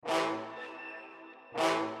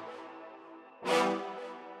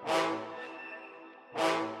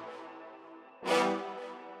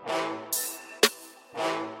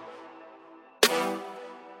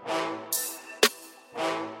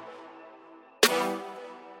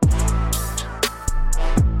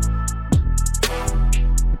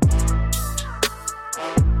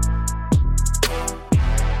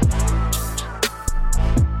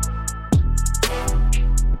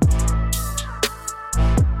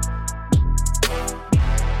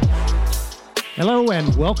Hello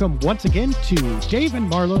and welcome once again to Dave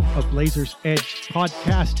and Marlo of Blazers Edge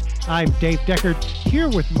podcast. I'm Dave Deckard here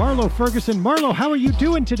with Marlo Ferguson. Marlo, how are you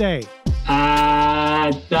doing today?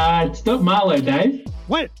 It's not Marlo, Dave.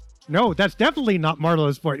 What? No, that's definitely not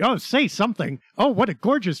Marlo's voice. Oh, say something. Oh, what a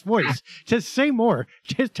gorgeous voice. Just say more.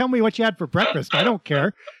 Just tell me what you had for breakfast. I don't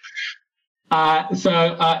care.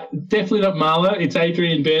 Definitely not Marlo. It's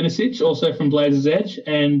Adrian Bernisic, also from Blazers Edge,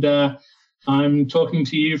 and I'm talking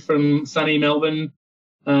to you from sunny Melbourne.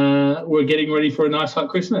 We're getting ready for a nice hot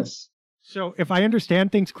Christmas. So if I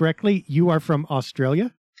understand things correctly, you are from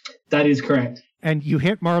Australia? That is correct. And you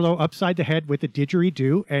hit Marlo upside the head with a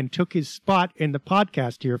didgeridoo and took his spot in the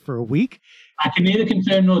podcast here for a week. I can neither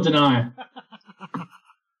confirm nor deny.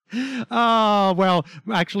 Oh, well,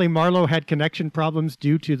 actually, Marlo had connection problems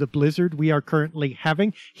due to the blizzard we are currently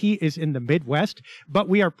having. He is in the Midwest, but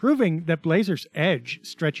we are proving that Blazers Edge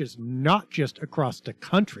stretches not just across the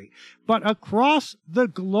country, but across the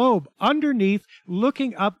globe, underneath,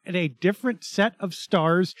 looking up at a different set of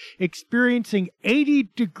stars, experiencing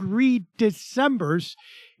 80-degree Decembers,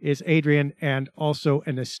 is Adrian, and also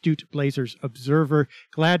an astute Blazers observer.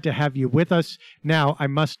 Glad to have you with us. Now, I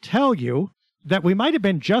must tell you that we might have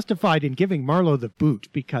been justified in giving Marlo the boot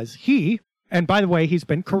because and by the way, he's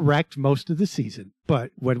been correct most of the season,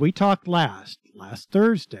 but when we talked last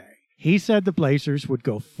Thursday, he said the Blazers would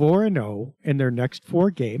go 4-0 in their next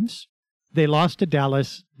 4 games. They lost to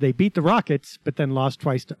Dallas, they beat the Rockets, but then lost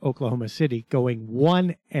twice to Oklahoma City, going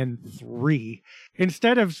 1-3.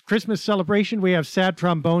 Instead of Christmas celebration, we have sad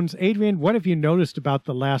trombones. Adrian, what have you noticed about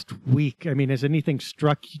the last week? I mean, has anything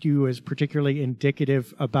struck you as particularly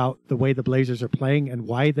indicative about the way the Blazers are playing and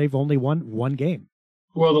why they've only won 1 game?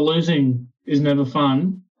 Well, the losing is never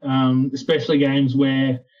fun, especially games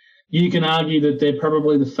where you can argue that they're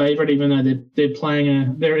probably the favourite, even though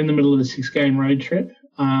they're in the middle of a 6-game road trip.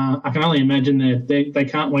 I can only imagine they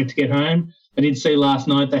can't wait to get home. I did see last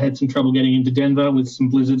night they had some trouble getting into Denver with some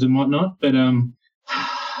blizzards and whatnot. But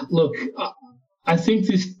look, I think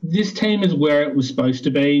this team is where it was supposed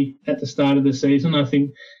to be at the start of the season. I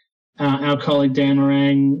think our colleague Dan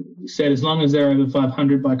Morang said as long as they're over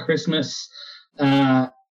 500 by Christmas,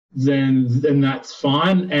 then that's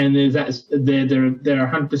fine. And they're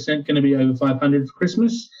 100% going to be over 500 for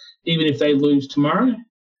Christmas, even if they lose tomorrow.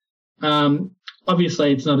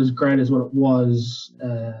 Obviously, it's not as great as what it was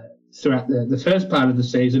throughout the first part of the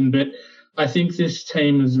season, but I think this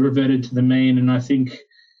team has reverted to the mean, and I think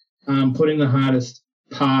putting the hardest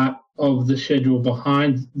part of the schedule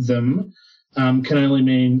behind them can only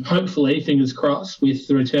mean, hopefully, fingers crossed, with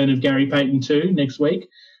the return of Gary Payton too next week,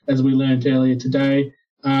 as we learned earlier today,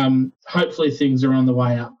 hopefully things are on the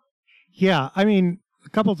way up. Yeah, I mean, a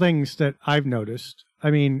couple things that I've noticed. I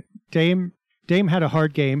mean, Dame had a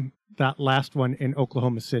hard game, that last one in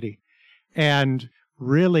Oklahoma City, and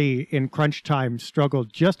really in crunch time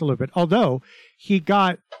struggled just a little bit, although he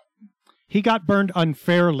got burned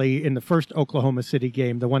unfairly in the first Oklahoma City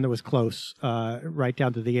game, the one that was close, right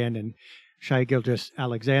down to the end, and Shai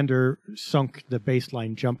Gilgeous-Alexander sunk the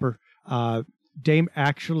baseline jumper. Dame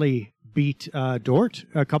actually beat Dort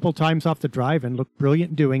a couple times off the drive and looked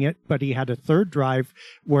brilliant doing it, but he had a third drive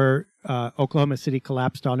where Oklahoma City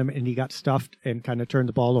collapsed on him and he got stuffed and kind of turned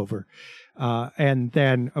the ball over. And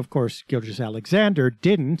then, of course, Gilgeous-Alexander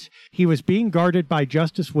didn't. He was being guarded by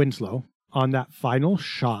Justice Winslow on that final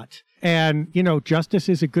shot. And, you know, Justice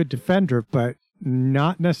is a good defender, but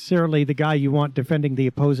not necessarily the guy you want defending the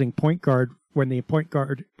opposing point guard when the point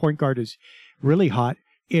guard is really hot.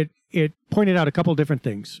 It pointed out a couple different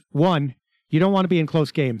things. One, you don't want to be in close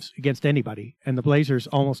games against anybody, and the Blazers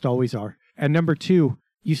almost always are. And number 2,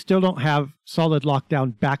 you still don't have solid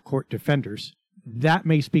lockdown backcourt defenders. That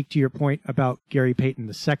may speak to your point about Gary Payton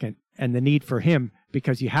II and the need for him,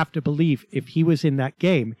 because you have to believe if he was in that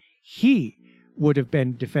game, he would have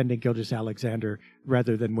been defending Gilgeous-Alexander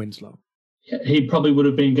rather than Winslow. He probably would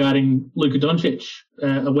have been guarding Luka Doncic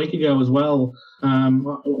a week ago as well.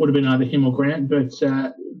 It would have been either him or Grant, but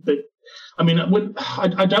I mean,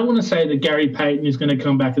 I don't want to say that Gary Payton is going to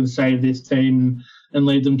come back and save this team and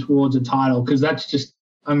lead them towards a title, because that's just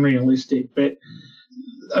unrealistic. But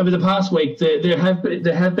over the past week, there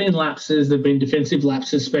have been lapses. There have been defensive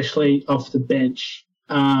lapses, especially off the bench.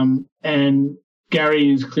 And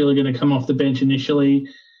Gary is clearly going to come off the bench initially.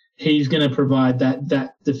 He's going to provide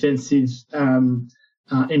that defensive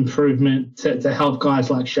improvement to help guys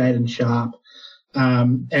like Shaedon Sharpe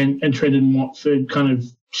and Trendon Watford kind of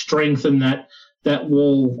strengthen that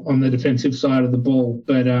wall on the defensive side of the ball.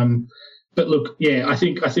 But look, yeah, I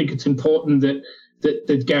think it's important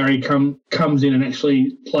that Gary comes in and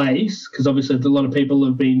actually plays, because obviously a lot of people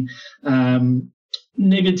have been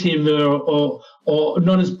negative or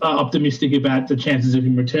not as optimistic about the chances of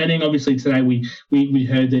him returning. Obviously, today we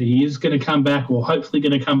heard that he is going to come back, or hopefully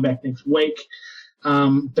going to come back next week.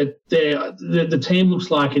 But the team looks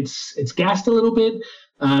like it's gassed a little bit.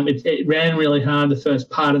 It ran really hard the first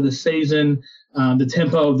part of the season. The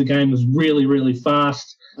tempo of the game was really, really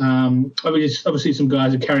fast. Obviously, some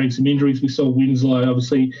guys are carrying some injuries. We saw Winslow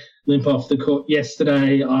obviously limp off the court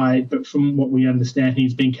yesterday. But from what we understand,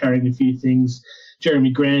 he's been carrying a few things.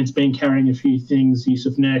 Jeremy Grant's been carrying a few things.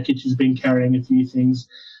 Yusuf Nurkic has been carrying a few things.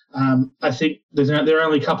 I think there are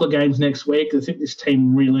only a couple of games next week. I think this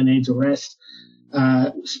team really needs a rest,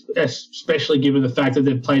 especially given the fact that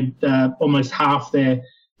they've played almost half their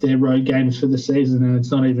road games for the season, and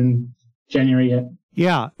it's not even January yet.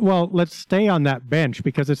 Yeah, well, let's stay on that bench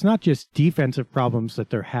because it's not just defensive problems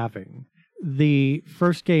that they're having. The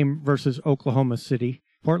first game versus Oklahoma City,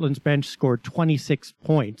 Portland's bench scored 26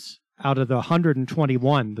 points out of the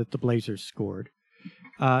 121 that the Blazers scored.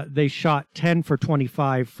 They shot 10 for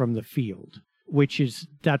 25 from the field, which is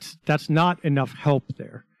that's not enough help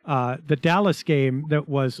there. The Dallas game that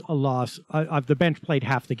was a loss, the bench played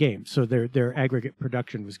half the game, so their aggregate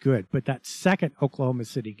production was good. But that second Oklahoma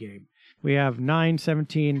City game, we have 9,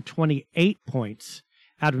 17, 28 points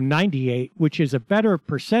out of 98, which is a better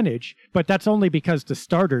percentage, but that's only because the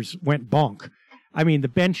starters went bonk. I mean, the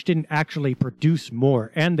bench didn't actually produce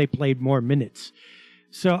more, and they played more minutes.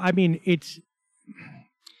 So, I mean,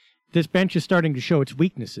 this bench is starting to show its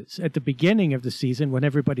weaknesses. At the beginning of the season, when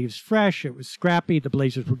everybody was fresh, it was scrappy. The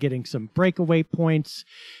Blazers were getting some breakaway points.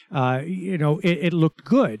 It looked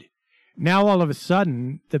good. Now, all of a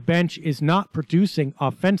sudden, the bench is not producing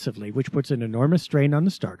offensively, which puts an enormous strain on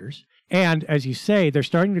the starters. And as you say, they're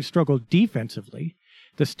starting to struggle defensively.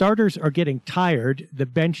 The starters are getting tired. The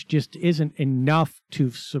bench just isn't enough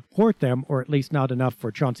to support them, or at least not enough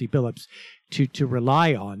for Chauncey Billups to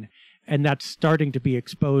rely on. And that's starting to be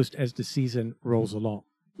exposed as the season rolls along.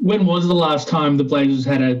 When was the last time the Blazers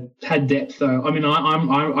had depth, though? I mean,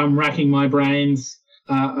 I'm racking my brains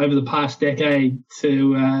over the past decade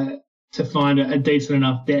to find a decent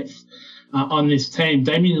enough depth on this team.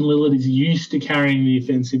 Damian Lillard is used to carrying the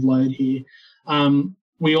offensive load here.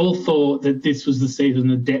 We all thought that this was the season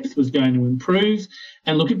the depth was going to improve.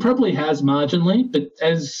 And look, it probably has marginally, but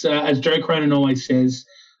as Joe Cronin always says,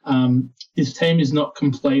 this team is not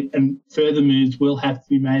complete and further moves will have to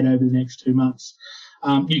be made over the next 2 months.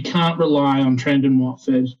 You can't rely on Trendon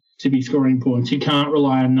Watford to be scoring points. You can't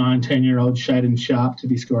rely on 19-year-old Shaedon Sharpe to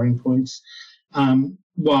be scoring points.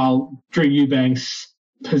 While Drew Eubanks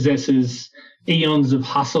possesses eons of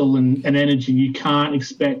hustle and energy, you can't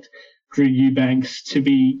expect Drew Eubanks to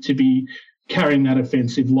be carrying that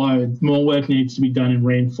offensive load. More work needs to be done in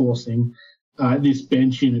reinforcing this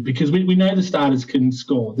bench unit because we know the starters can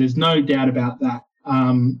score. There's no doubt about that.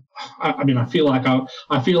 I feel like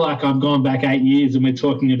I've gone back 8 years and we're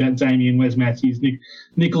talking about Damian, Wes Matthews,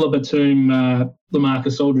 Nicola Batum,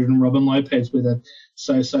 LaMarcus Aldridge, and Robin Lopez with a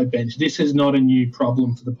so-so bench. This is not a new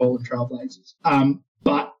problem for the Portland Trail Blazers,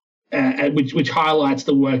 but which highlights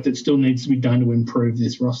the work that still needs to be done to improve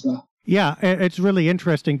this roster. Yeah, it's really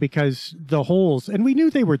interesting because the holes, and we knew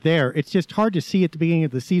they were there, it's just hard to see at the beginning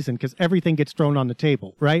of the season because everything gets thrown on the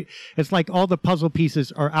table, right? It's like all the puzzle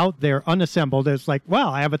pieces are out there unassembled. It's like, well,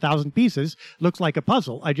 I have 1,000 pieces. Looks like a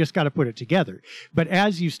puzzle. I just got to put it together. But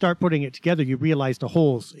as you start putting it together, you realize the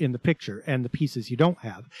holes in the picture and the pieces you don't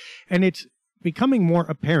have. And it's becoming more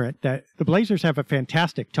apparent that the Blazers have a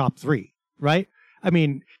fantastic top three, right? I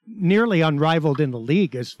mean, nearly unrivaled in the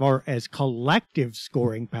league as far as collective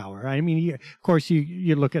scoring power. I mean, of course,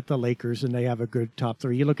 you look at the Lakers and they have a good top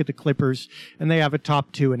three. You look at the Clippers and they have a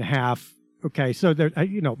top 2.5. Okay, so they're,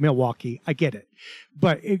 Milwaukee, I get it.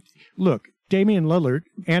 But look, Damian Lillard,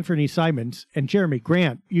 Anthony Simons, and Jeremy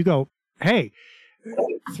Grant, you go, hey,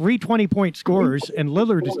 3 20-point scorers and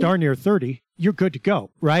Lillard is darn near 30. You're good to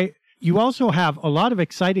go, right? You also have a lot of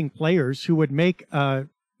exciting players who would make,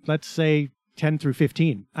 let's say, 10 through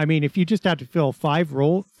 15. I mean, if you just had to fill 5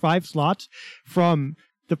 slots from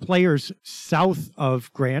the players south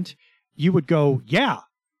of Grant, you would go, yeah,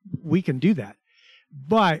 we can do that.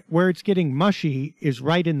 But where it's getting mushy is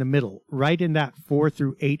right in the middle, right in that 4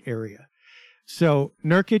 through 8 area. So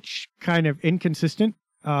Nurkic kind of inconsistent.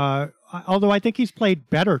 Although I think he's played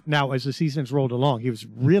better now as the season's rolled along. He was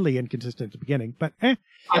really inconsistent at the beginning, but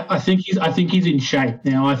I think he's in shape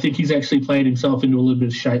now. I think he's actually played himself into a little bit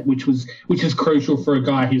of shape, which is crucial for a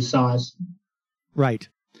guy his size. Right.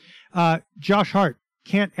 Josh Hart,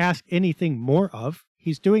 can't ask anything more of.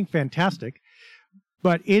 He's doing fantastic,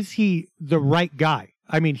 but is he the right guy?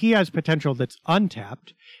 I mean, he has potential that's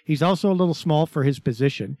untapped. He's also a little small for his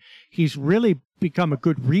position. He's really become a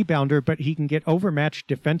good rebounder, but he can get overmatched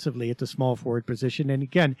defensively at the small forward position. And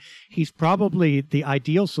again, he's probably the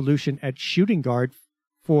ideal solution at shooting guard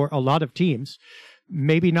for a lot of teams.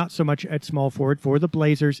 Maybe not so much at small forward for the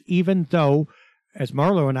Blazers, even though, as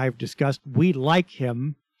Marlo and I have discussed, we like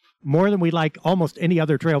him more than we like almost any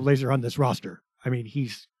other Trailblazer on this roster. I mean,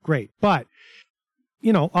 he's great, but,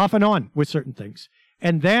 you know, off and on with certain things.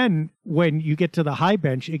 And then when you get to the high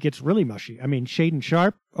bench, it gets really mushy. I mean, Shaedon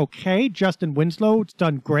Sharpe, okay. Justin Winslow, it's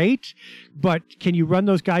done great. But can you run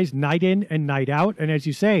those guys night in and night out? And as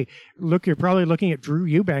you say, look, you're probably looking at Drew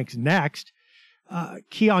Eubanks next.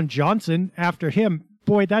 Keon Johnson after him.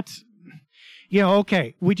 Boy, that's, you know,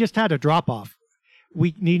 okay. We just had a drop-off.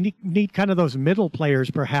 We need kind of those middle players,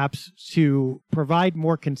 perhaps, to provide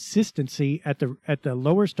more consistency at the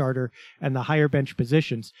lower starter and the higher bench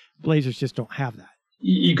positions. Blazers just don't have that.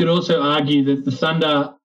 You could also argue that the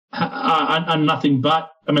Thunder are nothing but,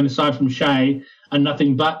 I mean, aside from Shea, are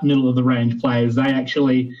nothing but middle of the range players. They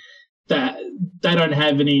actually, they don't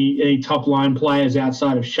have any top line players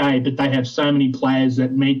outside of Shea, but they have so many players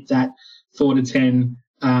that meet that 4 to 10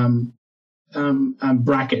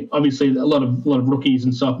 bracket. Obviously, a lot of rookies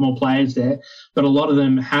and sophomore players there, but a lot of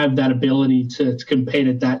them have that ability to compete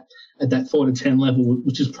at that 4 to 10 level,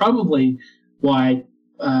 which is probably why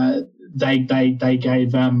they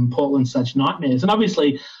gave Portland such nightmares. And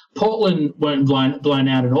obviously, Portland weren't blown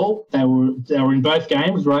out at all. They were in both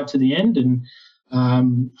games right to the end, and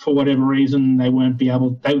for whatever reason, they weren't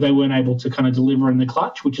able to kind of deliver in the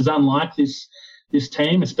clutch, which is unlike this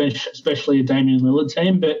team, especially a Damian Lillard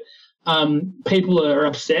team. But people are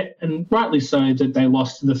upset, and rightly so, that they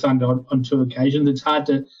lost to the Thunder on 2 occasions. It's hard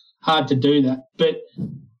to do that. But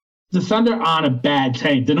the Thunder aren't a bad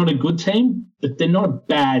team. They're not a good team, but they're not a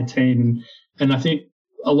bad team. And I think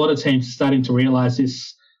a lot of teams are starting to realise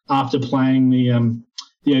this after playing the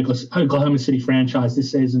Oklahoma City franchise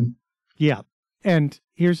this season. Yeah. And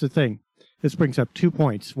here's the thing. This brings up 2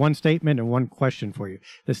 points, one statement and one question for you.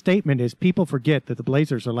 The statement is people forget that the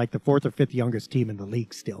Blazers are like the 4th or 5th youngest team in the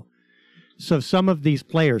league still. So some of these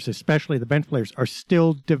players, especially the bench players, are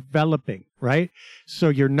still developing, right? So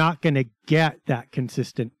you're not going to get that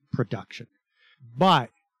consistent production. But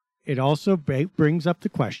it also brings up the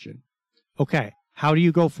question, okay, how do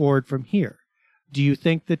you go forward from here? Do you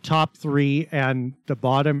think the top 3 and the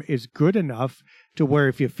bottom is good enough to where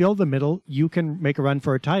if you fill the middle, you can make a run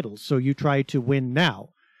for a title? So you try to win now.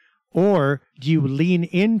 Or do you lean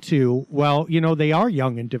into, well, you know, they are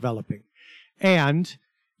young and developing. And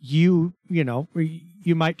you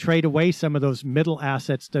might trade away some of those middle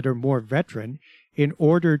assets that are more veteran in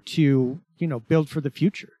order to, build for the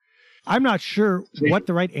future. I'm not sure what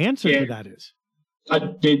the right answer to that is.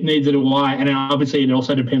 Neither do I. And obviously it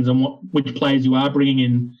also depends on which players you are bringing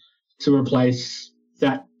in to replace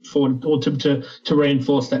that or to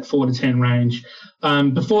reinforce that 4 to 10 range.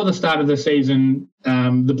 Before the start of the season,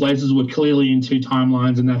 the Blazers were clearly in 2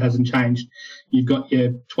 timelines, and that hasn't changed. You've got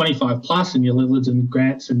your 25 plus and your Lillards and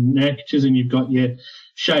Grants and Nurkic's, and you've got your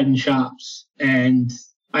Shaedon Sharpes. And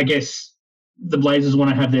I guess the Blazers want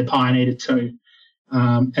to have their pie and eat it too.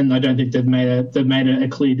 And I don't think they've made a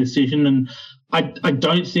clear decision. And I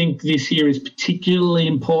don't think this year is particularly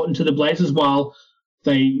important to the Blazers. While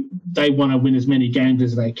they want to win as many games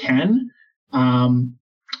as they can,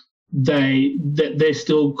 they're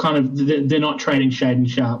still kind of they're not trading Shaedon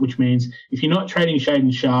Sharpe, which means if you're not trading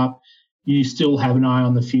Shaedon Sharpe, you still have an eye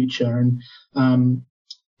on the future. And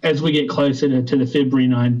as we get closer to the February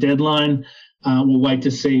 9 deadline, we'll wait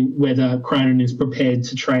to see whether Cronin is prepared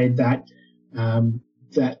to trade that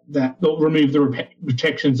remove the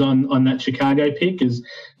protections on that Chicago pick, as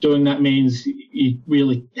doing that means you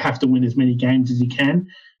really have to win as many games as you can.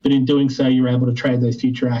 But in doing so, you're able to trade those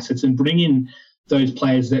future assets and bring in those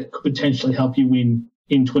players that could potentially help you win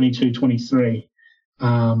in 22-23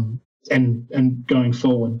 and going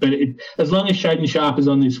forward. But as long as Shaedon Sharpe is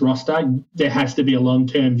on this roster, there has to be a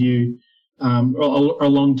long-term view or a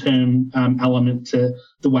long-term element to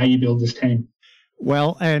the way you build this team.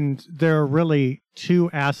 Well, and there are really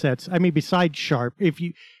 2 assets. I mean, besides Sharpe,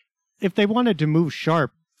 if they wanted to move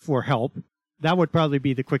Sharpe for help, that would probably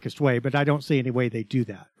be the quickest way, but I don't see any way they do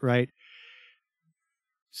that, right?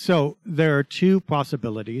 So there are 2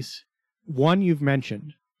 possibilities. One you've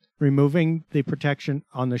mentioned, removing the protection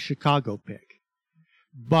on the Chicago pick.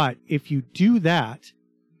 But if you do that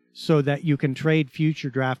so that you can trade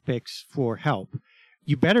future draft picks for help,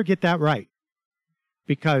 you better get that right.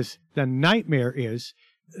 Because the nightmare is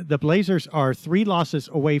the Blazers are 3 losses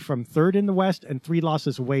away from 3rd in the West and 3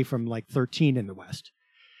 losses away from like 13 in the West.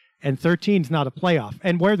 and 13 is not a playoff.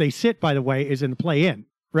 And where they sit, by the way, is in the play-in,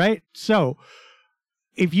 right? So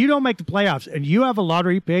if you don't make the playoffs and you have a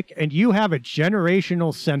lottery pick and you have a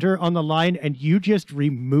generational center on the line and you just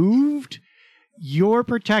removed your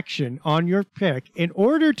protection on your pick in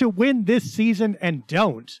order to win this season and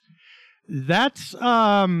don't, that's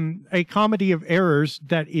a comedy of errors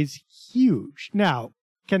that is huge. Now,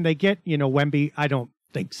 can they get, Wemby? I don't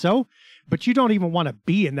think so. But you don't even want to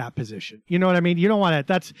be in that position. You know what I mean? You don't want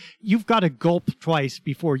to, you've got to gulp twice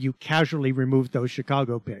before you casually remove those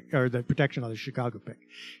Chicago pick, or the protection on the Chicago pick.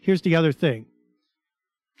 Here's the other thing.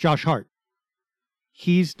 Josh Hart.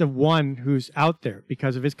 He's the one who's out there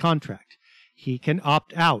because of his contract. He can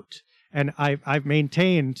opt out. And I've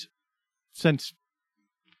maintained since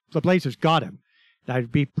the Blazers got him that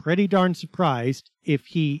I'd be pretty darn surprised if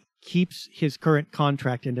he keeps his current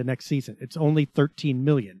contract into next season. It's only $13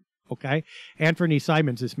 million. Okay. Anthony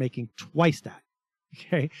Simons is making twice that.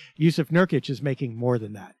 Okay. Yusuf Nurkic is making more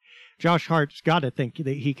than that. Josh Hart's got to think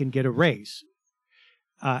that he can get a raise.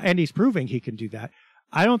 And he's proving he can do that.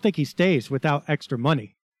 I don't think he stays without extra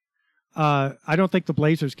money. I don't think the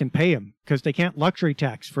Blazers can pay him because they can't luxury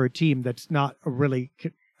tax for a team that's not a really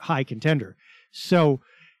high contender. So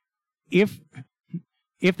if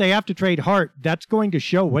they have to trade Hart, that's going to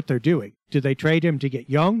show what they're doing. Do they trade him to get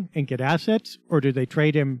young and get assets, or do they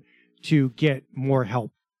trade him to get more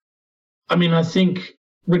help? I mean, I think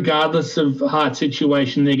regardless of Hart's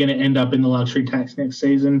situation, they're going to end up in the luxury tax next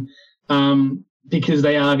season because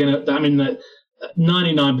they are going to,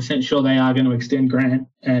 99% sure they are going to extend Grant,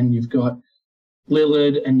 and you've got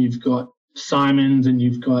Lillard and you've got Simons and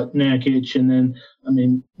you've got Nurkic, and then,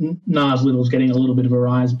 Nas Little's getting a little bit of a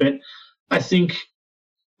rise. But I think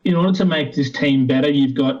in order to make this team better,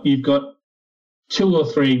 you've got 2 or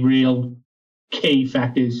 3 real key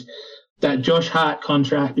factors. That Josh Hart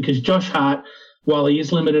contract, because Josh Hart, while he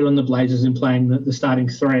is limited on the Blazers in playing the starting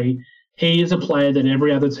 3, he is a player that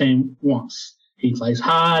every other team wants. He plays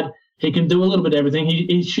hard. He can do a little bit of everything.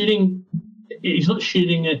 He's not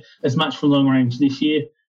shooting as much from long range this year,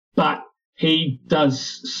 but he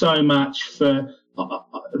does so much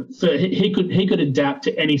he could adapt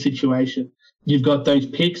to any situation. You've got those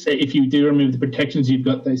picks. If you do remove the protections, you've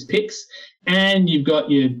got those picks, and you've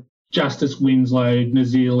got your Justice Winslow,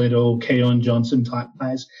 Nazir Little, Keon Johnson type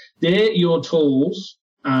players. They're your tools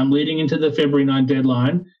leading into the February 9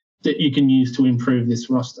 deadline that you can use to improve this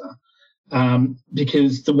roster.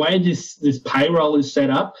 Because the way this payroll is set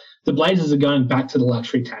up, the Blazers are going back to the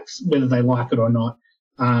luxury tax, whether they like it or not.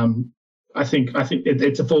 I think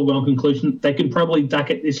it's a foregone conclusion. They could probably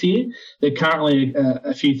duck it this year. They're currently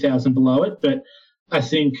a few thousand below it, but I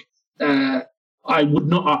think I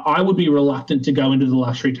would be reluctant to go into the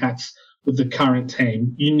luxury tax with the current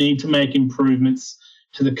team. You need to make improvements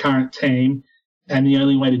to the current team, and the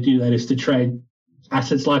only way to do that is to trade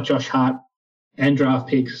assets like Josh Hart and draft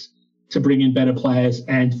picks to bring in better players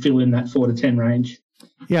and fill in that 4 to 10 range.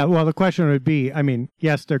 Yeah, well, the question would be,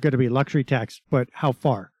 yes, they're going to be luxury taxed, but how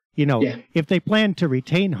far? If they plan to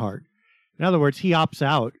retain Hart, in other words, he opts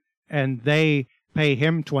out and they pay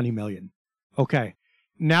him $20 million. Okay.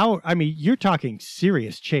 Now, you're talking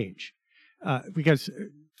serious change because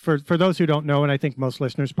for those who don't know, and I think most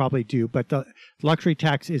listeners probably do, but the luxury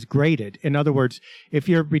tax is graded. In other words, if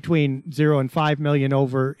you're between 0 and 5 million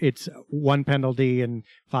over, it's 1 penalty, and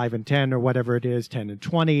 5 and 10 or whatever it is, 10 and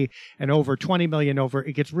 20, and over 20 million over,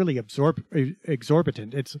 it gets really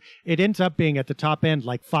exorbitant. It ends up being at the top end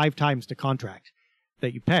like 5 times the contract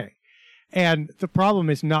that you pay. And the problem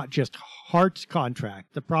is not just Hart's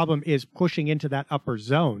contract. The problem is pushing into that upper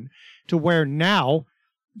zone to where now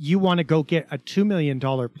you want to go get a $2 million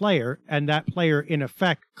player, and that player in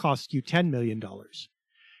effect costs you $10 million.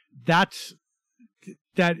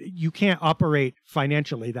 That you can't operate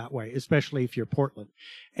financially that way, especially if you're Portland.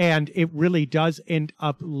 And it really does end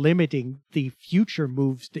up limiting the future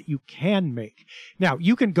moves that you can make. Now,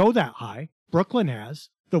 you can go that high. Brooklyn has.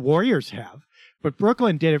 The Warriors have. But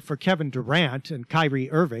Brooklyn did it for Kevin Durant and Kyrie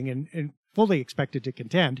Irving and fully expected to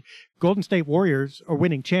contend. Golden State Warriors are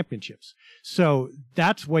winning championships. So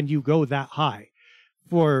that's when you go that high.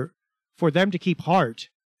 For them to keep Hart,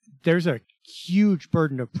 there's a huge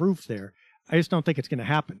burden of proof there. I just don't think it's going to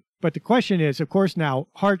happen. But the question is, of course, now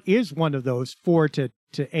Hart is one of those 4 to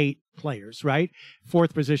 8 players, right?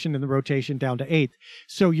 4th position in the rotation down to 8th.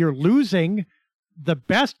 So you're losing the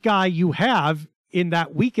best guy you have in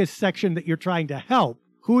that weakest section that you're trying to help.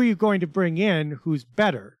 Who are you going to bring in who's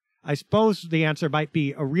better? I suppose the answer might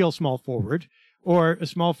be a real small forward or a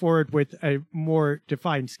small forward with a more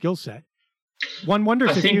defined skill set. One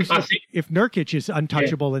wonders if Nurkic is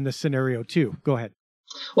untouchable in this scenario too. Go ahead.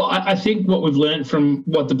 Well, I think what we've learned from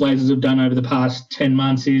what the Blazers have done over the past 10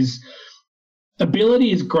 months is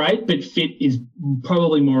ability is great, but fit is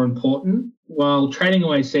probably more important. While trading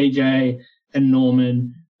away CJ and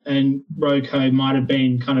Norman and Roko might have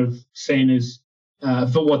been kind of seen as,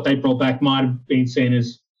 for what they brought back, might have been seen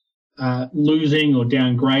as losing or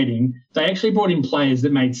downgrading, they actually brought in players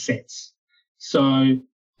that made sense. So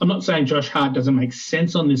I'm not saying Josh Hart doesn't make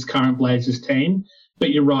sense on this current Blazers team,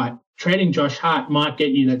 but you're right. Trading Josh Hart might get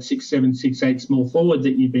you that 6'7", 6'8" small forward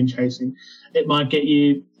that you've been chasing. It might get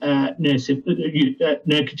you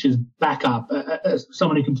Nurkic's backup,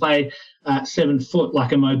 someone who can play 7 foot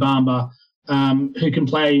like a Mo Bamba, who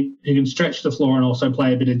can stretch the floor and also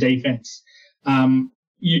play a bit of defense.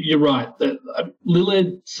 You're right.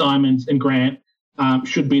 Lillard, Simons, and Grant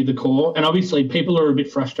should be the core. And obviously, people are a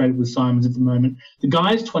bit frustrated with Simons at the moment. The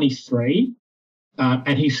guy's 23,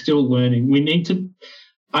 and he's still learning. We need to.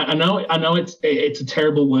 I know it's a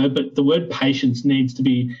terrible word, but the word patience needs to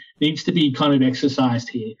be kind of exercised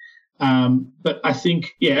here. But I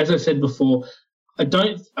think, as I said before,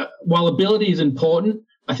 while ability is important,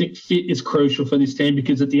 I think fit is crucial for this team,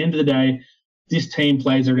 because at the end of the day, this team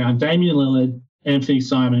plays around Damian Lillard, Anthony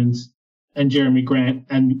Simons, and Jeremy Grant,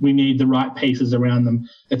 and we need the right pieces around them.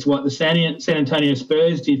 It's what the San Antonio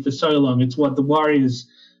Spurs did for so long. It's what the Warriors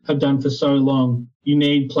have done for so long. You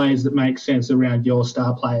need players that make sense around your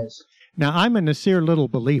star players. Now, I'm a Nasir Little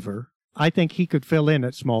believer. I think he could fill in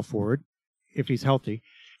at small forward if he's healthy.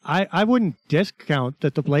 I wouldn't discount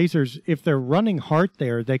that the Blazers, if they're running Hart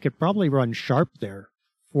there, they could probably run Sharp there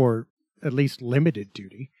for at least limited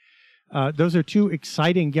duty. Those are two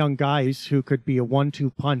exciting young guys who could be a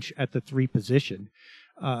 1-2 punch at the 3 position.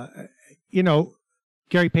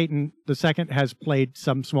 Gary Payton II has played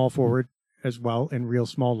some small forward as well in real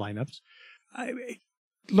small lineups.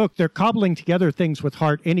 Look, they're cobbling together things with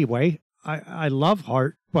Hart anyway. I love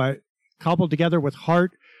Hart, but cobbled together with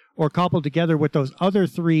Hart or cobbled together with those other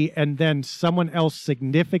 3 and then someone else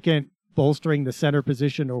significant bolstering the center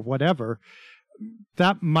position or whatever,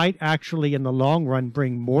 that might actually in the long run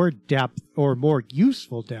bring more depth or more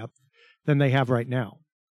useful depth than they have right now.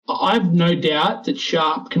 I've no doubt that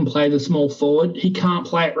Sharp can play the small forward. He can't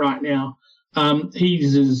play it right now. From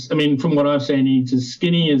what I've seen, he's as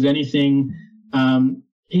skinny as anything.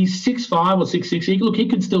 He's 6'5" or 6'6". He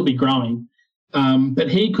could still be growing. But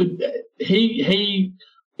he could,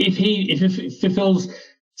 if he fulfills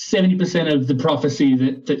 70% of the prophecy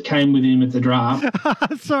that came with him at the draft.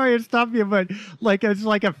 Sorry to stop you, but it's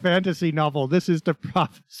like a fantasy novel. This is the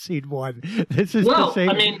prophesied one. This is the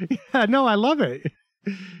same. I love it.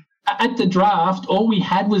 At the draft, all we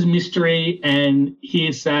had was mystery and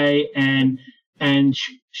hearsay and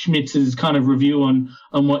Schmitz's kind of review on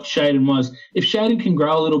what Shaden was. If Shaden can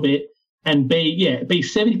grow a little bit and be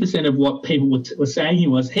 70% of what people were saying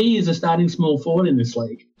he is a starting small forward in this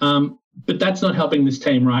league. But that's not helping this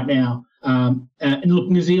team right now. And look,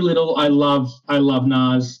 Nasir Little, I love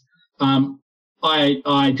Nas.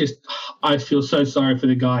 I feel so sorry for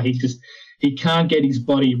the guy. He can't get his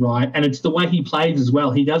body right, and it's the way he plays as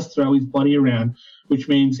well. He does throw his body around, which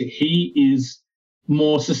means he is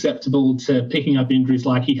more susceptible to picking up injuries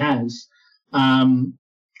like he has.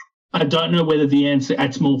 I don't know whether the answer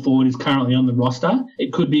at small forward is currently on the roster.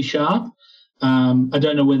 It could be Sharp. I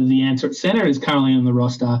don't know whether the answer at center is currently on the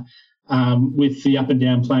roster with the up and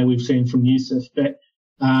down play we've seen from Yusuf. But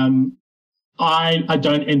I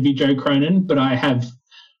don't envy Joe Cronin, but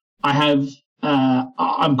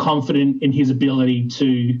I'm confident in his ability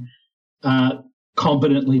to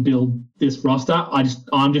competently build this roster.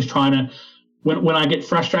 I'm just trying to, when I get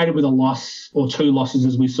frustrated with a loss or 2 losses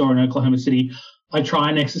as we saw in Oklahoma City, I try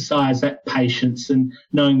and exercise that patience and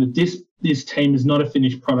knowing that this team is not a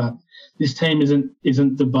finished product. This team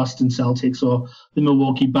isn't the Boston Celtics or the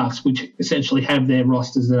Milwaukee Bucks, which essentially have their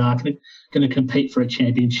rosters that are going to compete for a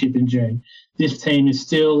championship in June. This team is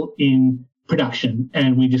still in production,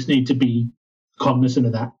 and we just need to be cognizant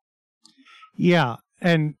of that. Yeah,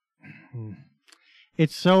 and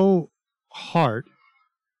it's so hard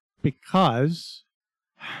because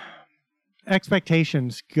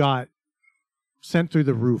expectations got sent through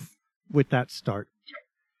the roof with that start.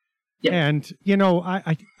 Yep. And,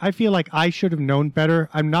 I feel like I should have known better.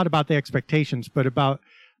 I'm not about the expectations, but about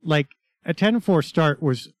a 10-4 start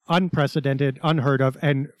was unprecedented, unheard of,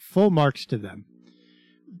 and full marks to them.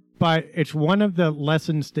 But it's one of the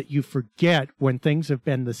lessons that you forget when things have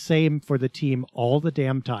been the same for the team all the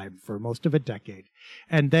damn time for most of a decade.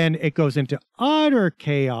 And then it goes into utter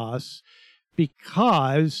chaos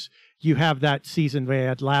because you have that season we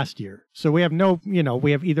had last year. So we have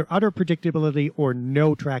we have either utter predictability or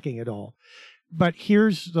no tracking at all. But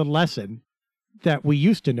here's the lesson. that we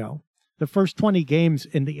used to know. The first 20 games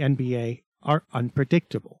in the NBA are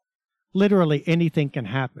unpredictable. Literally anything can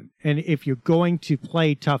happen. And if you're going to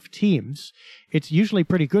play tough teams, it's usually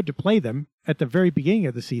pretty good to play them at the very beginning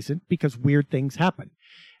of the season because weird things happen.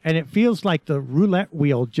 And it feels like the roulette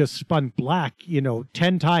wheel just spun black,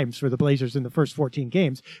 10 times for the Blazers in the first 14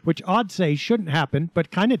 games, which odds say shouldn't happen,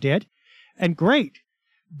 but kind of did. And great.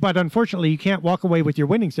 But unfortunately, you can't walk away with your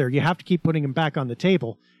winnings there. You have to keep putting them back on the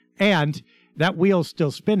table. And that wheel's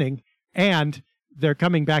still spinning, and they're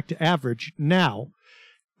coming back to average now.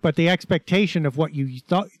 But the expectation of what you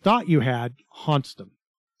thought you had haunts them.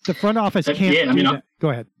 The front office can't do that. Go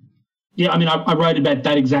ahead. Yeah, I wrote about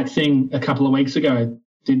that exact thing a couple of weeks ago.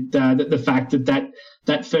 The fact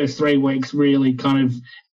that first 3 weeks really kind of,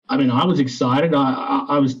 I was excited.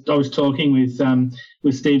 I was talking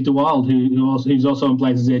with Steve DeWild, who's also on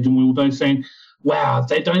Blazers Edge, and we were both saying, wow,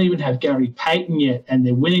 they don't even have Gary Payton yet, and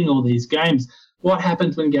they're winning all these games. What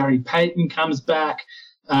happens when Gary Payton comes back?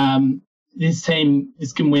 This can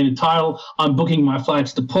win a title. I'm booking my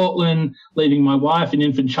flights to Portland, leaving my wife and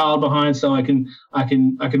infant child behind so I can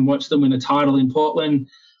watch them win a title in Portland.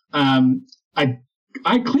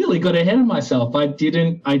 I clearly got ahead of myself. I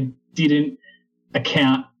didn't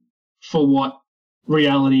account for what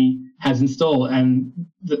reality has in store, and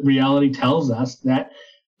the reality tells us that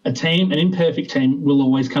an imperfect team, will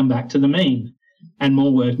always come back to the mean, and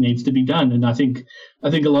more work needs to be done. And I think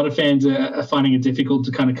a lot of fans are finding it difficult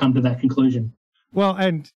to kind of come to that conclusion. Well,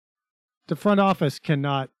 and the front office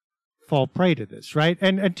cannot fall prey to this, right?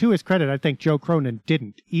 And to his credit, I think Joe Cronin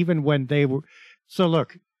didn't, even when they were. So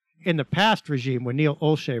look, in the past regime, when Neil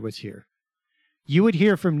Olshey was here, you would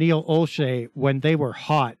hear from Neil Olshey when they were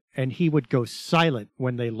hot, and he would go silent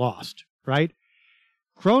when they lost, right?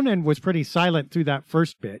 Cronin was pretty silent through that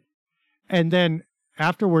first bit. And then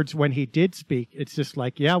afterwards, when he did speak, it's just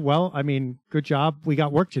like, yeah, well, good job. We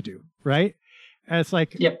got work to do, right? And it's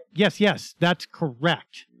like, yep. Yes, that's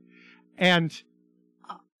correct. And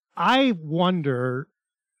I wonder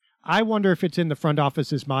if it's in the front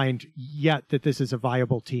office's mind yet that this is a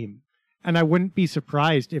viable team. And I wouldn't be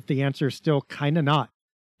surprised if the answer is still kind of not.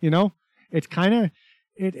 It's kind of,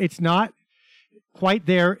 it's not quite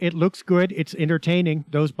there. It looks good. It's entertaining.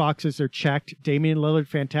 Those boxes are checked. Damian Lillard,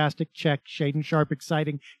 fantastic. Check. Shaedon Sharpe,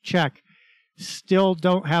 exciting. Check. Still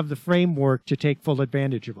don't have the framework to take full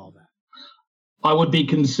advantage of all that. I would be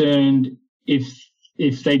concerned if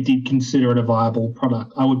they did consider it a viable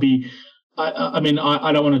product. I would be. I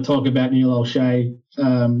don't want to talk about Neil Olshey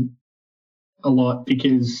a lot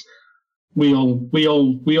because we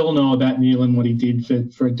all know about Neil and what he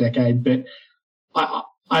did for a decade. But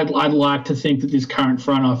I'd like to think that this current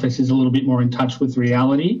front office is a little bit more in touch with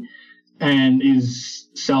reality and is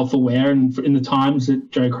self-aware. And in the times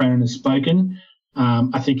that Joe Cronin has spoken,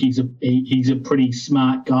 I think he's a pretty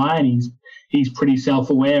smart guy, and he's pretty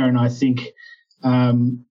self-aware. And I think.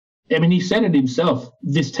 He said it himself.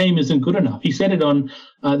 This team isn't good enough. He said it on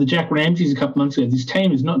the Jack Ramsey's a couple months ago. This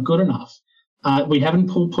team is not good enough. We haven't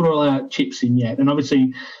put all our chips in yet. And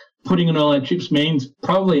obviously putting in all our chips means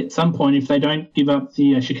probably at some point, if they don't give up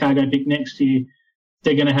the Chicago pick next year,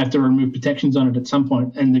 they're going to have to remove protections on it at some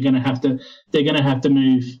point, and they're going to have to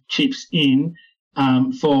move chips in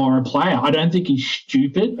for a player. I don't think he's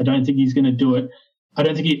stupid. I don't think he's going to do it. I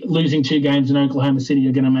don't think losing 2 games in Oklahoma City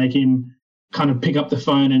are going to make him kind of pick up the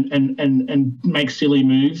phone and make silly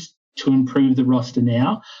moves to improve the roster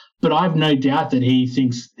now. But I've no doubt that he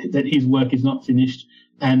thinks that his work is not finished,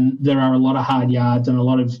 and there are a lot of hard yards and a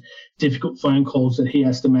lot of difficult phone calls that he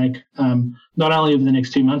has to make, not only over the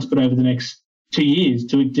next 2 months, but over the next 2 years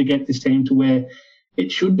to get this team to where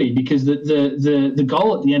it should be, because the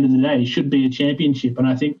goal at the end of the day should be a championship. And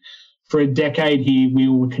I think for a decade here, we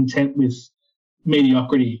were content with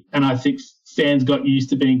mediocrity. And I think fans got used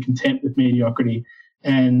to being content with mediocrity,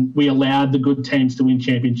 and we allowed the good teams to win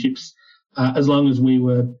championships as long as we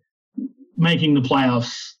were making the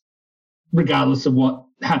playoffs, regardless of what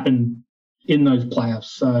happened in those playoffs.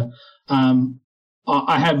 So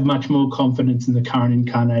I have much more confidence in the current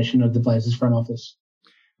incarnation of the Blazers front office.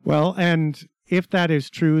 Well, and if that is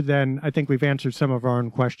true, then I think we've answered some of our own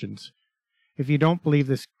questions. If you don't believe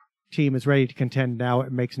this team is ready to contend now,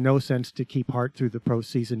 it makes no sense to keep Hart through the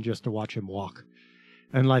postseason just to watch him walk.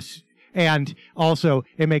 And also,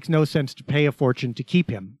 it makes no sense to pay a fortune to keep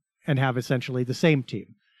him and have essentially the same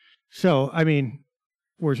team. So,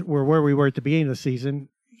 we're where we were at the beginning of the season.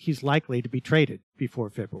 He's likely to be traded before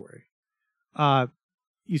February.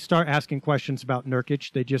 You start asking questions about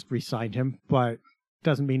Nurkic. They just re-signed him, but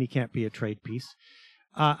doesn't mean he can't be a trade piece.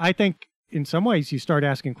 I think in some ways you start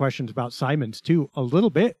asking questions about Simons too, a little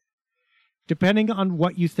bit. depending on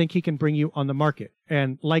what you think he can bring you on the market.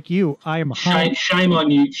 And like you, I am high. Shame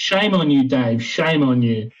on you. Shame on you, Dave. Shame on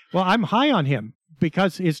you. Well, I'm high on him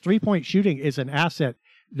because his three-point shooting is an asset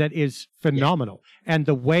that is phenomenal. Yeah. And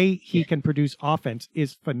the way he can produce offense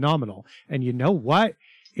is phenomenal. And you know what?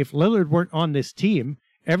 If Lillard weren't on this team,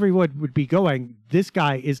 everyone would be going, this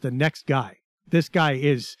guy is the next guy. This guy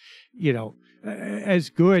is, as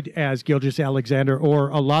good as Gilgeous-Alexander or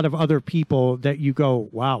a lot of other people that you go,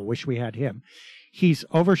 wow, wish we had him. He's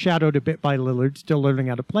overshadowed a bit by Lillard, still learning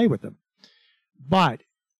how to play with him. But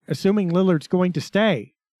assuming Lillard's going to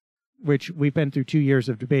stay, which we've been through 2 years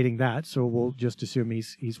of debating that, so we'll just assume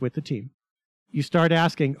he's with the team. You start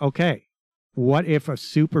asking, okay, what if a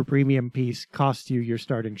super premium piece costs you your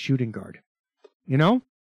starting shooting guard?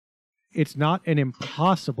 It's not an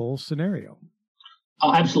impossible scenario.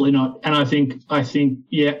 Oh, absolutely not. And I think,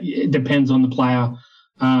 yeah, it depends on the player.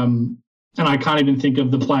 And I can't even think of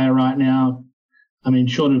the player right now. I mean,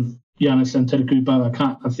 short of Giannis Antetokounmpo, I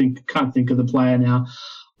can't think of the player now.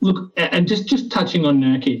 Look, and just touching on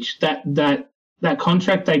Nurkic, that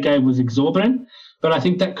contract they gave was exorbitant, but I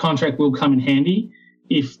think that contract will come in handy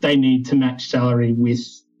if they need to match salary with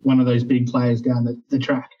one of those big players down the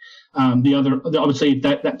track. Obviously, if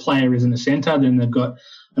that player isn't a center, then they've got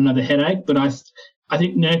another headache. But I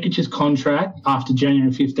think Nurkic's contract after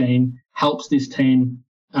January 15 helps this team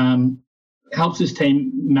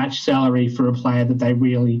match salary for a player that they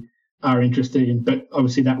really are interested in. But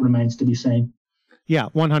obviously, that remains to be seen. Yeah,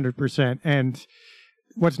 100%. And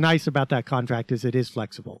what's nice about that contract is it is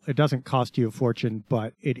flexible. It doesn't cost you a fortune,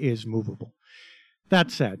 but it is movable. That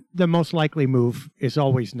said, the most likely move is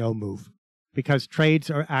always no move, because trades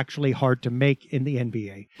are actually hard to make in the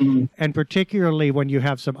NBA. Mm-hmm. And particularly when you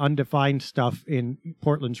have some undefined stuff in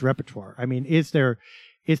Portland's repertoire. I mean, is there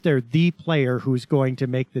the player who's going to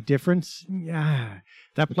make the difference? Yeah,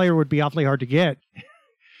 that player would be awfully hard to get.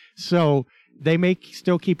 So they may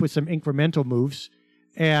still keep with some incremental moves.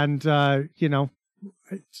 And,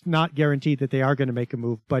 it's not guaranteed that they are going to make a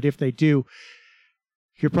move. But if they do,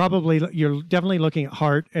 you're definitely looking at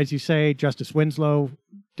Hart, as you say, Justice Winslow,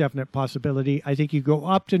 definite possibility. I think you go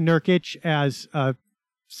up to Nurkic as a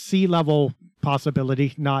C-level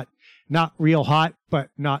possibility, not real hot, but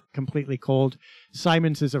not completely cold.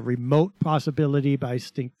 Simons is a remote possibility, but I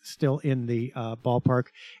think still in the ballpark.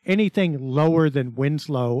 Anything lower than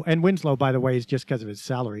Winslow, and Winslow, by the way, is just because of his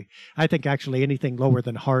salary. I think actually anything lower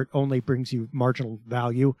than Hart only brings you marginal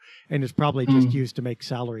value and is probably just used to make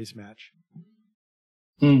salaries match.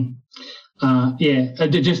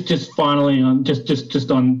 Just finally on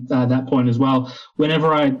just on that point as well.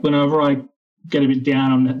 Whenever I get a bit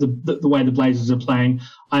down on the way the Blazers are playing,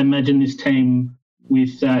 I imagine this team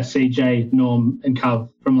with CJ, Norm, and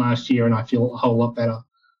Cove from last year, and I feel a whole lot better.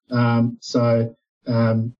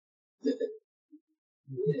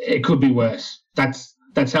 It could be worse. That's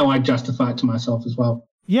how I justify it to myself as well.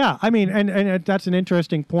 Yeah, I mean, and that's an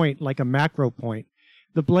interesting point, like a macro point.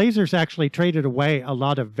 The Blazers actually traded away a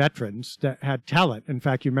lot of veterans that had talent. In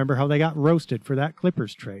fact, you remember how they got roasted for that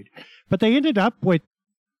Clippers trade. But they ended up with,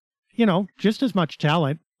 just as much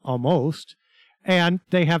talent, almost. And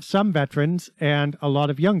they have some veterans and a lot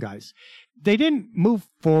of young guys. They didn't move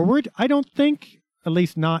forward, I don't think, at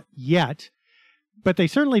least not yet. But they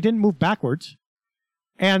certainly didn't move backwards.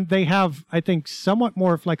 And they have, I think, somewhat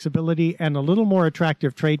more flexibility and a little more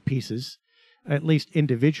attractive trade pieces, at least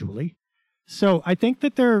individually. So I think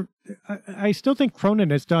that I still think Cronin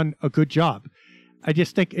has done a good job. I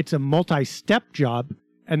just think it's a multi-step job,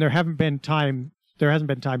 and there hasn't been time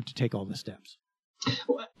to take all the steps.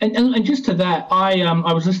 And just to that,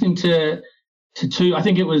 I was listening to two, I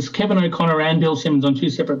think it was Kevin O'Connor and Bill Simmons on two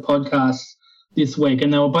separate podcasts this week,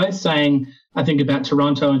 and they were both saying, I think, about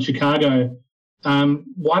Toronto and Chicago,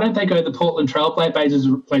 why don't they go the Portland Trail Blazers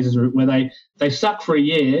route, where they suck for a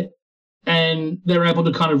year and they're able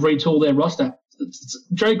to kind of retool their roster.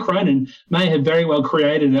 Joe Cronin may have very well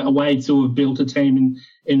created a way to have built a team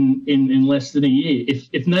in less than a year.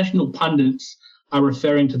 If national pundits are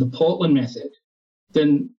referring to the Portland method,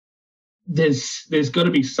 then there's got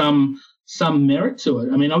to be some merit to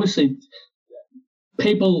it. I mean, obviously,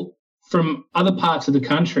 people from other parts of the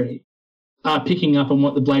country are picking up on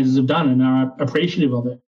what the Blazers have done and are appreciative of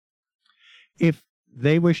it. If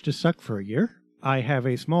they wish to suck for a year, I have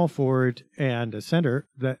a small forward and a center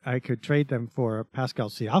that I could trade them for Pascal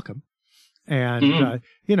Siakam. And,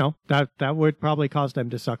 that would probably cause them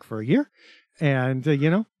to suck for a year. And,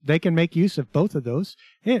 they can make use of both of those.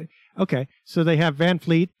 Okay, so they have Van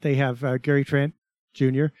Fleet, they have Gary Trent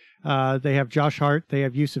Jr., they have Josh Hart, they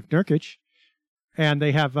have Yusuf Nurkic, and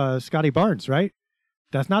they have Scotty Barnes, right?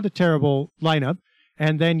 That's not a terrible lineup.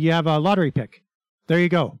 and then you have a lottery pick. There you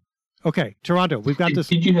go. Okay, Toronto, we've got this.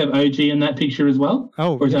 Did you have OG in that picture as well?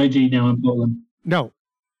 Oh, or is OG now in Portland? No,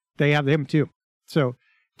 they have him too. So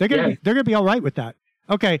they're gonna be all right with that.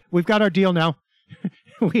 Okay, we've got our deal now.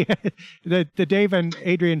 The Dave and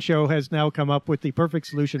Adrian show has now come up with the perfect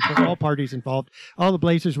solution for all parties involved. All the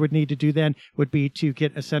Blazers would need to do then would be to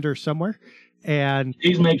get a center somewhere. And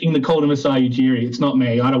he's making the call to Masai Ujiri. It's not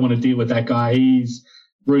me. I don't want to deal with that guy. He's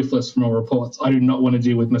ruthless from all reports. I do not want to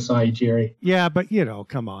deal with Masai Ujiri. Yeah, but,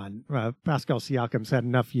 come on. Pascal Siakam's had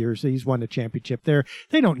enough years. He's won a championship there.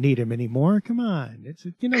 They don't need him anymore. Come on. It's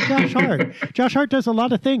Josh Hart. Josh Hart does a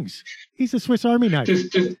lot of things. He's a Swiss Army knife.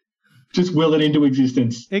 Just will it into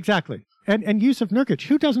existence. Exactly. And Yusuf Nurkic.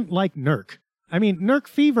 Who doesn't like Nurk? I mean, Nurk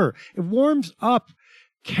fever. It warms up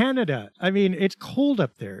Canada. I mean, it's cold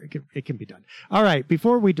up there. It can be done. All right.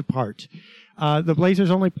 Before we depart, the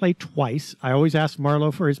Blazers only play twice. I always ask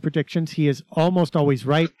Marlo for his predictions. He is almost always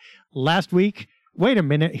right. Last week, wait a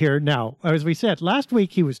minute here now. As we said, last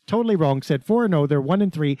week he was totally wrong, said 4-0, they're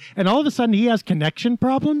 1-3, and all of a sudden he has connection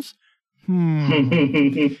problems?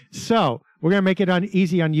 So, we're going to make it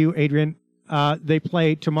easy on you, Adrian. They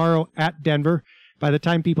play tomorrow at Denver. By the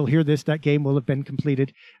time people hear this, that game will have been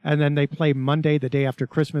completed. And then they play Monday, the day after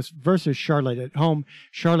Christmas, versus Charlotte at home.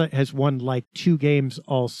 Charlotte has won like 2 games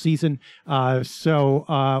all season.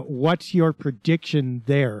 So what's your prediction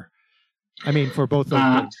there? I mean, for both those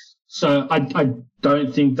games. So I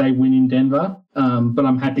don't think they win in Denver, but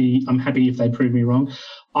I'm happy if they prove me wrong.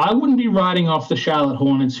 I wouldn't be writing off the Charlotte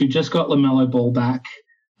Hornets, who just got LaMelo Ball back.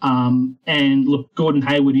 And look, Gordon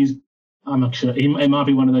Hayward is, I'm not sure, it might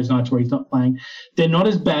be one of those nights where he's not playing. They're not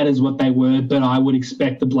as bad as what they were, but I would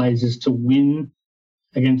expect the Blazers to win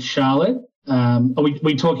against Charlotte. Are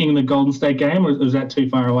we talking in the Golden State game, or is that too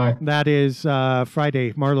far away? That is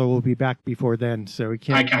Friday. Marlo will be back before then, so we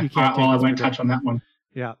can't. Okay, I won't touch on that one.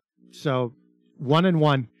 Yeah, so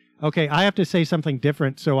 1-1. Okay, I have to say something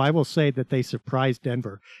different, so I will say that they surprised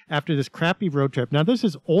Denver after this crappy road trip. Now, this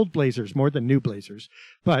is old Blazers more than new Blazers,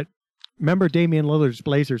 but remember Damian Lillard's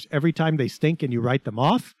Blazers, every time they stink and you write them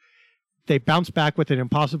off, they bounce back with an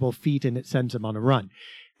impossible feat and it sends them on a run.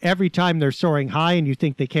 Every time they're soaring high and you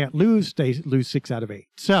think they can't lose, they lose 6 out of 8.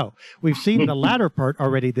 So we've seen the latter part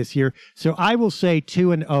already this year. So I will say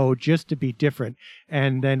 2-0 just to be different,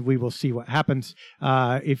 and then we will see what happens.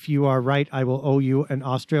 If you are right, I will owe you an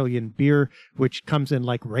Australian beer, which comes in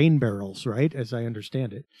like rain barrels, right? As I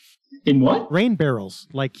understand it. In what? Rain barrels,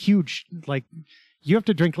 like huge, like you have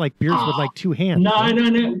to drink like beers with like 2 hands. No, right?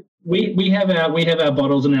 No. We have our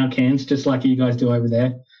bottles and our cans just like you guys do over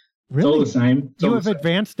there. Really? It's all the same. You have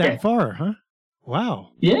advanced that far, huh?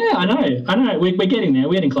 Wow. Yeah, I know. We're getting there.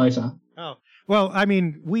 We're getting closer. Oh, well, I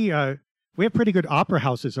mean, we have pretty good opera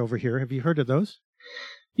houses over here. Have you heard of those?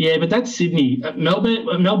 Yeah, but that's Sydney.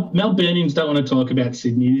 Melburnians don't want to talk about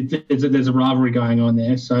Sydney. There's a rivalry going on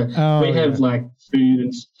there. So we have like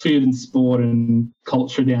food and sport and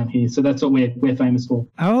culture down here. So that's what we're famous for.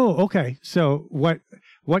 Oh, okay. So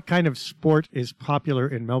what kind of sport is popular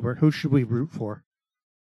in Melbourne? Who should we root for?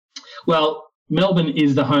 Well, Melbourne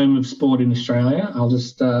is the home of sport in Australia. I'll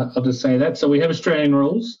just say that. So we have Australian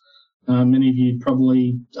rules. Many of you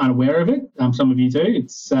probably aren't aware of it. Some of you do.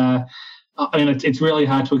 It's really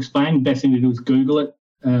hard to explain. Best thing to do is Google it.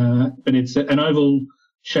 But it's an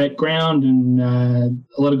oval-shaped ground, and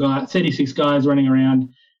a lot of 36 guys running around,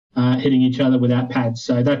 hitting each other without pads.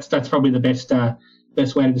 So that's probably the best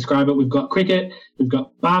way to describe it. We've got cricket, we've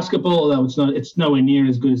got basketball, although it's nowhere near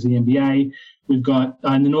as good as the NBA. We've got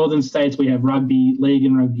in the northern states, we have rugby league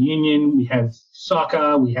and rugby union. We have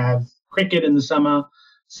soccer. We have cricket in the summer.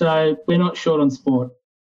 So we're not short on sport.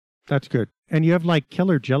 That's good. And you have like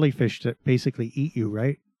killer jellyfish that basically eat you,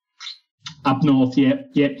 right? Up north, yeah.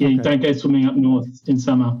 Okay. You don't go swimming up north in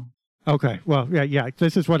summer. Okay. Well, yeah.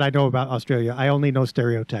 This is what I know about Australia. I only know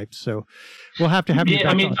stereotypes, so we'll have to have you back.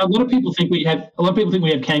 I mean, a lot of people think we have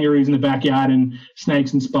kangaroos in the backyard and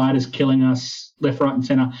snakes and spiders killing us left, right, and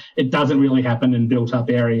centre. It doesn't really happen in built-up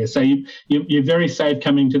areas. So you're very safe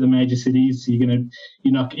coming to the major cities. You're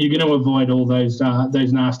gonna avoid all those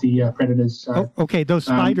nasty predators. So, okay. Those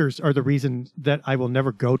spiders are the reason that I will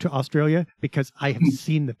never go to Australia, because I have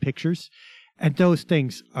seen the pictures, and those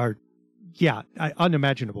things are. Yeah,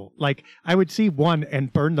 unimaginable. Like, I would see one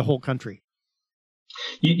and burn the whole country.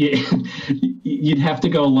 You'd have to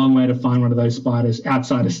go a long way to find one of those spiders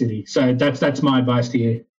outside a city. So that's my advice to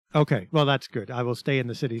you. Okay, well, that's good. I will stay in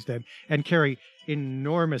the cities then and carry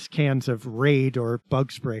enormous cans of Raid or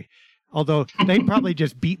bug spray. Although they'd probably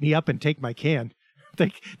just beat me up and take my can.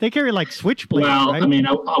 They carry like switchblades. Well, right? I mean,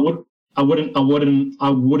 I wouldn't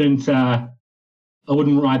I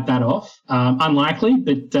wouldn't write that off. Unlikely,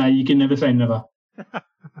 but you can never say never.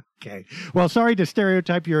 Okay. Well, sorry to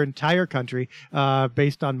stereotype your entire country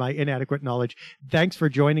based on my inadequate knowledge. Thanks for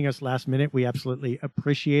joining us last minute. We absolutely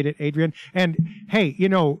appreciate it, Adrian. And hey,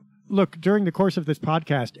 look, during the course of this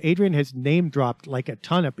podcast, Adrian has name dropped like a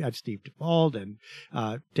ton of Steve DeVauld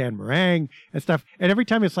and Dan Meringue and stuff. And every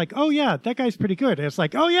time it's like, oh, yeah, that guy's pretty good. And it's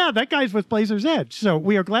like, oh, yeah, that guy's with Blazers Edge. So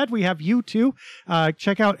we are glad we have you too.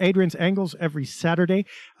 Check out Adrian's Angles every Saturday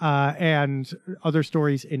and other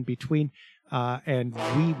stories in between. And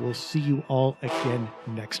we will see you all again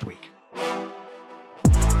next week.